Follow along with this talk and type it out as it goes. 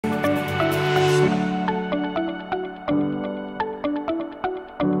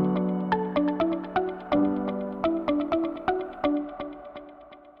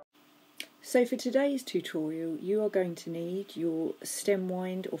So for today's tutorial you are going to need your stem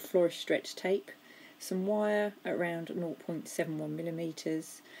wind or flourish stretch tape, some wire at around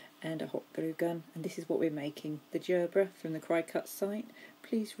 0.71mm and a hot glue gun, and this is what we're making, the Gerbra from the Cricut site.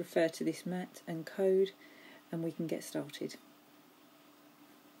 Please refer to this mat and code and we can get started.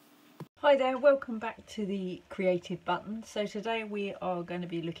 Hi there, welcome back to the creative button. So today we are going to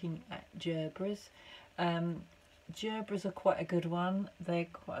be looking at Gerbras. Gerbras are quite a good one. They're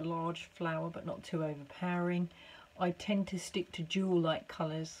quite a large flower but not too overpowering. I tend to stick to jewel-like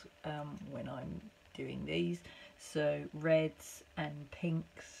colours when I'm doing these, so reds and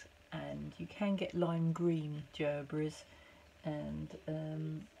pinks, and you can get lime green Gerbras and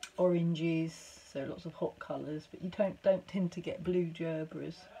oranges, so lots of hot colours, but you don't tend to get blue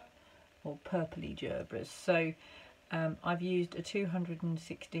Gerbras or purpley Gerbras. So I've used a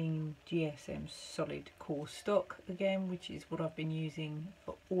 216 GSM solid core stock again, which is what I've been using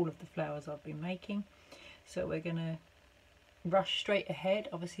for all of the flowers I've been making. So we're going to rush straight ahead.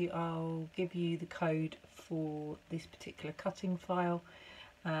 Obviously I'll give you the code for this particular cutting file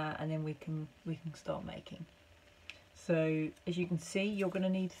and then we can start making. So as you can see, you're going to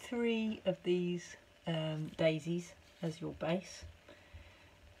need 3 of these daisies as your base,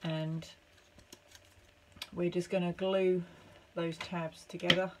 and we're just going to glue those tabs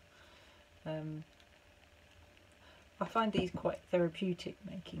together. I find these quite therapeutic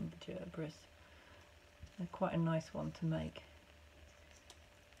making the Gerbras. They're quite a nice one to make,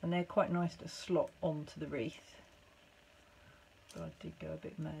 and they're quite nice to slot onto the wreath. But I did go a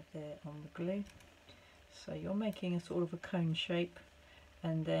bit mad there on the glue. So you're making a sort of a cone shape,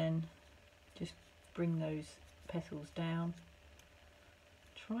 and then just bring those petals down.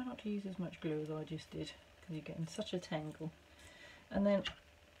 Try not to use as much glue as I just did, because you're getting such a tangle. And then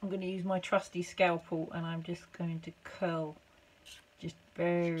I'm going to use my trusty scalpel, and I'm just going to curl just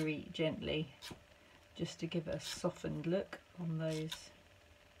very gently, just to give it a softened look on those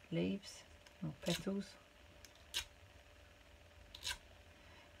leaves or petals.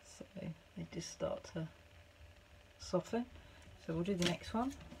 So they just start to soften. So we'll do the next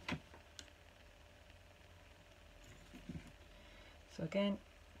one. So again,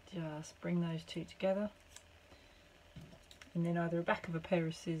 just bring those 2 together, and then either a back of a pair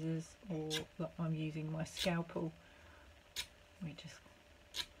of scissors or like I'm using my scalpel, we're just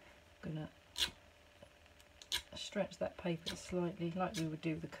gonna stretch that paper slightly like we would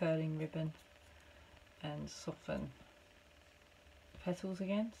do with the curling ribbon and soften the petals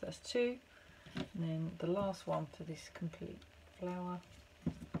again. So that's 2, and then the last one for this complete flower.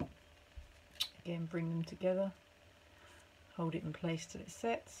 Again, bring them together, hold it in place till it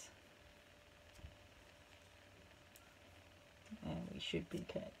sets, and we should be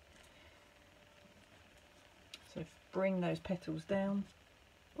okay. So bring those petals down.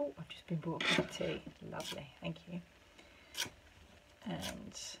 Oh, I've just been brought a cup of tea. Lovely, thank you.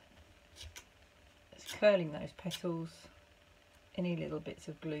 And just curling those petals. Any little bits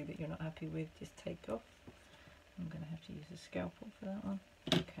of glue that you're not happy with, just take off. I'm going to have to use a scalpel for that one.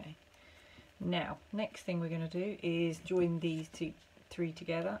 Okay. Now, next thing we're going to do is join these 3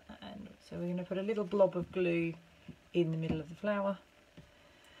 together, and so we're going to put a little blob of glue in the middle of the flower,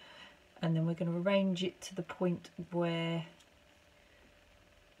 and then we're going to arrange it to the point where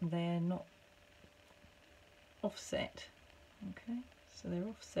they're not offset. Okay, so they're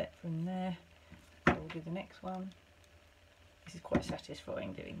offset from there. So we'll do the next one. This is quite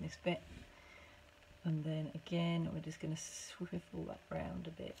satisfying doing this bit. And then again, we're just going to swivel that round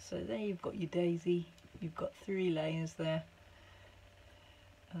a bit. So there you've got your daisy. You've got 3 layers there.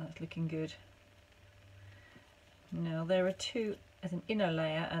 That's looking good. Now there are 2, as an inner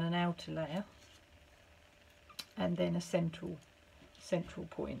layer and an outer layer, and then a central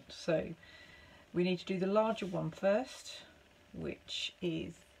point. So we need to do the larger one first, which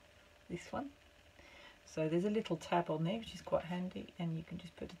is this one. So there's a little tab on there which is quite handy, and you can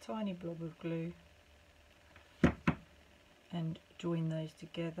just put a tiny blob of glue and join those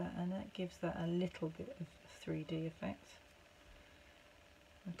together, and that gives that a little bit of 3D effect.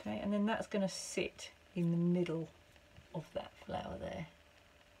 Okay, and then that's going to sit in the middle of that flower there,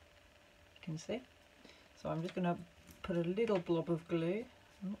 you can see. So I'm just going to put a little blob of glue.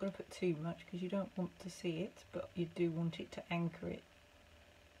 I'm not going to put too much because you don't want to see it, but you do want it to anchor it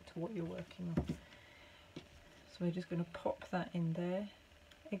to what you're working on. So we're just going to pop that in there.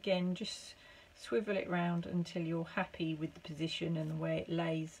 Again, just swivel it round until you're happy with the position and the way it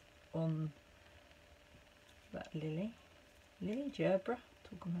lays on that lily Gerbra.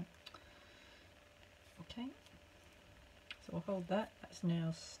 Talking about. Okay, so I'll hold that. That's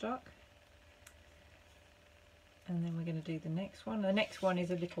now stuck, and then we're going to do the next one. The next one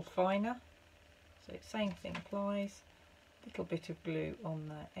is a little finer, So same thing applies, little bit of glue on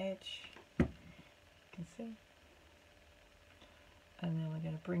that edge, you can see. And then we're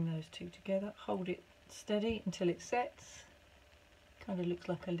going to bring those two together, hold it steady until it sets. Kind of looks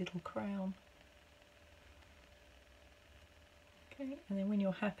like a little crown. Okay, and then when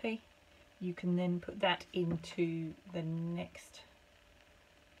you're happy, you can then put that into the next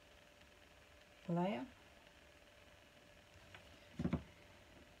layer.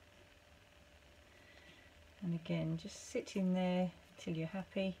 And again, just sit in there until you're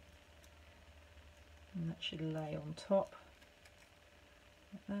happy, and that should lay on top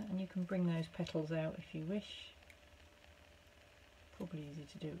like that. And you can bring those petals out if you wish. Probably easy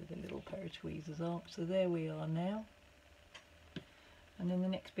to do with a little pair of tweezers up. So there we are now. And then the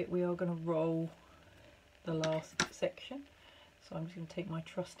next bit we are going to roll the last section. So I'm just going to take my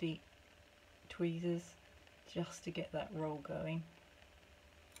trusty tweezers just to get that roll going,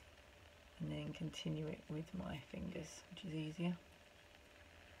 and then continue it with my fingers, which is easier.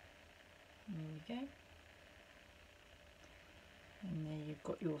 There we go. And there you've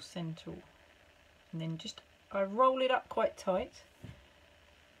got your centre. And then I roll it up quite tight,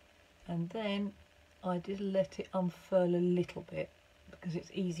 and then I just let it unfurl a little bit because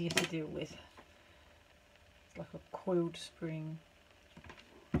it's easier to deal with. It's like a coiled spring.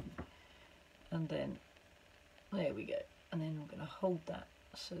 And then there we go. And then I'm going to hold that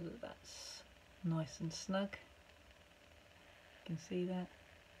so that that's nice and snug. You can see that.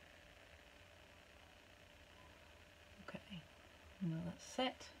 Okay, now that's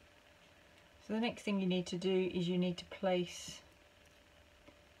set. So the next thing you need to do is you need to place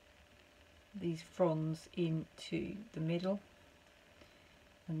these fronds into the middle,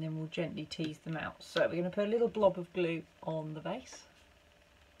 and then we'll gently tease them out. So we're going to put a little blob of glue on the base.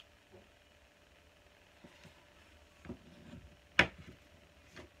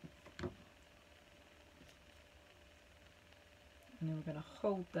 And then we're going to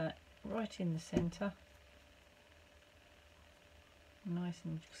hold that right in the centre, nice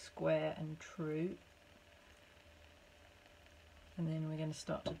and square and true. And then we're going to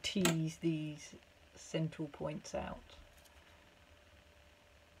start to tease these central points out.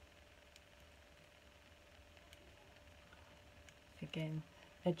 Again,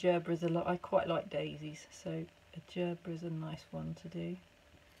 a gerbra is I quite like daisies, so a gerbra is a nice one to do.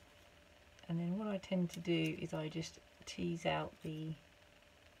 And then what I tend to do is I just tease out the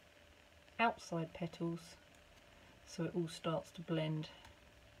outside petals so it all starts to blend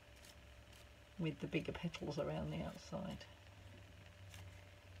with the bigger petals around the outside,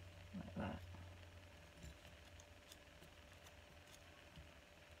 like that.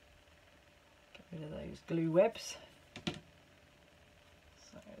 Get rid of those glue webs.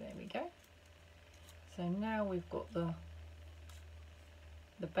 So there we go. So now we've got the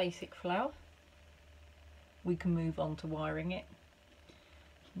basic flower. We can move on to wiring it.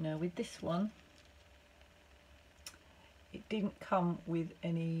 Now with this one, it didn't come with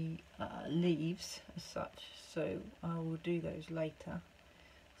any leaves as such, so I will do those later.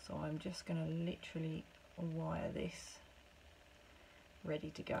 So I'm just going to literally wire this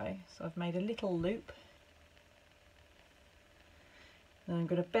ready to go. So I've made a little loop, and I'm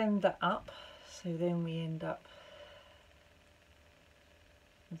going to bend that up, so then we end up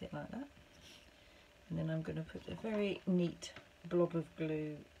with it like that. And then I'm going to put a very neat blob of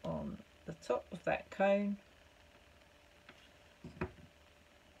glue on the top of that cone,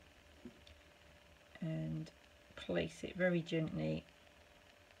 and place it very gently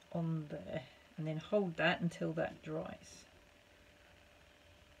on there, and then hold that until that dries,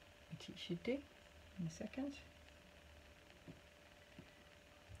 which it should do in a second.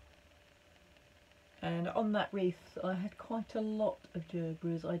 And on that wreath I had quite a lot of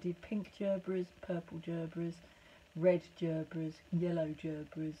gerbras. I did pink gerbras, purple gerbras, red gerbras, yellow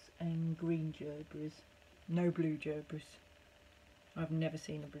gerbras and green gerbras. No blue gerbras. I've never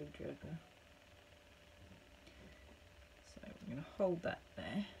seen a blue gerbra. So we're going to hold that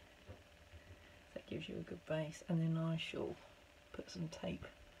there. That gives you a good base, and then I shall put some tape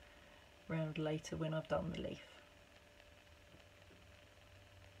round later when I've done the leaf.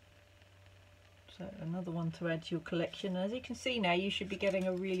 So another one to add to your collection. As you can see now, you should be getting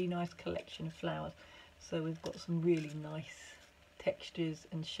a really nice collection of flowers. So we've got some really nice textures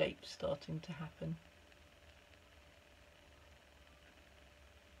and shapes starting to happen.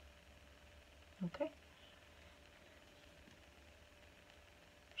 Okay.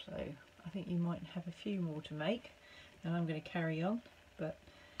 So I think you might have a few more to make, and I'm going to carry on, but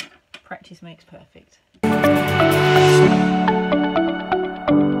practice makes perfect.